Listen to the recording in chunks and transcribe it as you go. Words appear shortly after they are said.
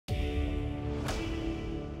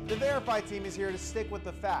The Verify team is here to stick with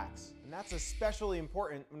the facts, and that's especially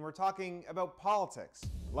important when we're talking about politics.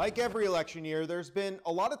 Like every election year, there's been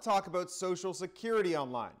a lot of talk about Social Security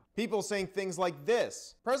online. People saying things like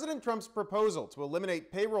this: President Trump's proposal to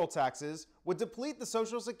eliminate payroll taxes would deplete the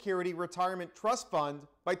Social Security Retirement Trust Fund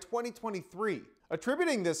by 2023,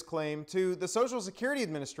 attributing this claim to the Social Security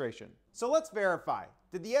Administration. So let's verify.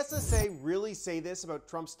 Did the SSA really say this about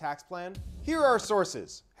Trump's tax plan? Here are our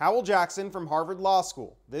sources. Howell Jackson from Harvard Law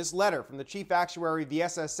School, this letter from the chief actuary of the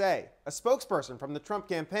SSA, a spokesperson from the Trump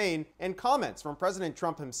campaign, and comments from President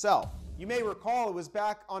Trump himself. You may recall it was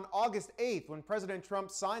back on August 8th when President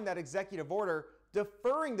Trump signed that executive order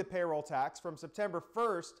deferring the payroll tax from September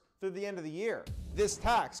 1st through the end of the year. This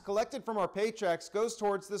tax, collected from our paychecks, goes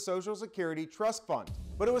towards the Social Security Trust Fund.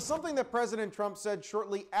 But it was something that President Trump said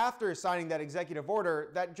shortly after signing that executive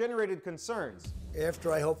order that generated concerns.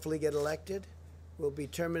 After I hopefully get elected, we'll be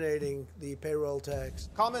terminating the payroll tax.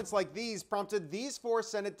 Comments like these prompted these 4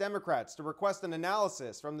 Senate Democrats to request an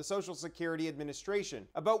analysis from the Social Security Administration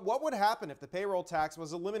about what would happen if the payroll tax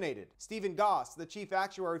was eliminated. Stephen Goss, the chief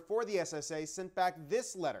actuary for the SSA, sent back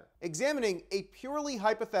this letter, examining a purely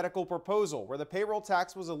hypothetical proposal where the payroll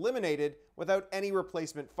tax was eliminated without any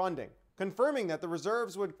replacement funding, confirming that the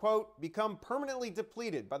reserves would, quote, become permanently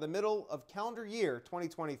depleted by the middle of calendar year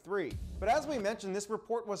 2023. But as we mentioned, this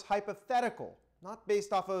report was hypothetical, not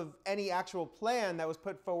based off of any actual plan that was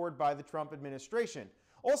put forward by the Trump administration.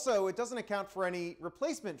 Also, it doesn't account for any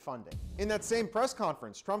replacement funding. In that same press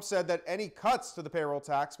conference, Trump said that any cuts to the payroll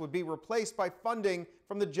tax would be replaced by funding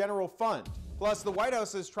from the general fund. Plus, the White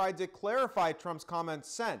House has tried to clarify Trump's comments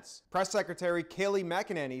since. Press Secretary Kayleigh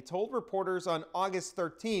McEnany told reporters on August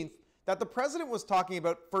 13th that the president was talking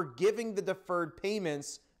about forgiving the deferred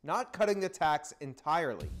payments, not cutting the tax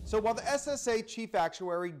entirely. So while the SSA chief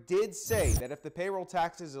actuary did say that if the payroll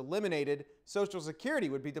tax is eliminated, Social Security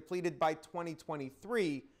would be depleted by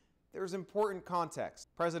 2023, there's important context.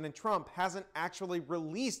 President Trump hasn't actually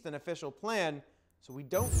released an official plan, so we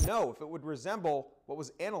don't know if it would resemble what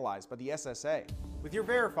was analyzed by the SSA. With your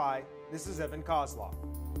Verify, this is Evan Kozlov.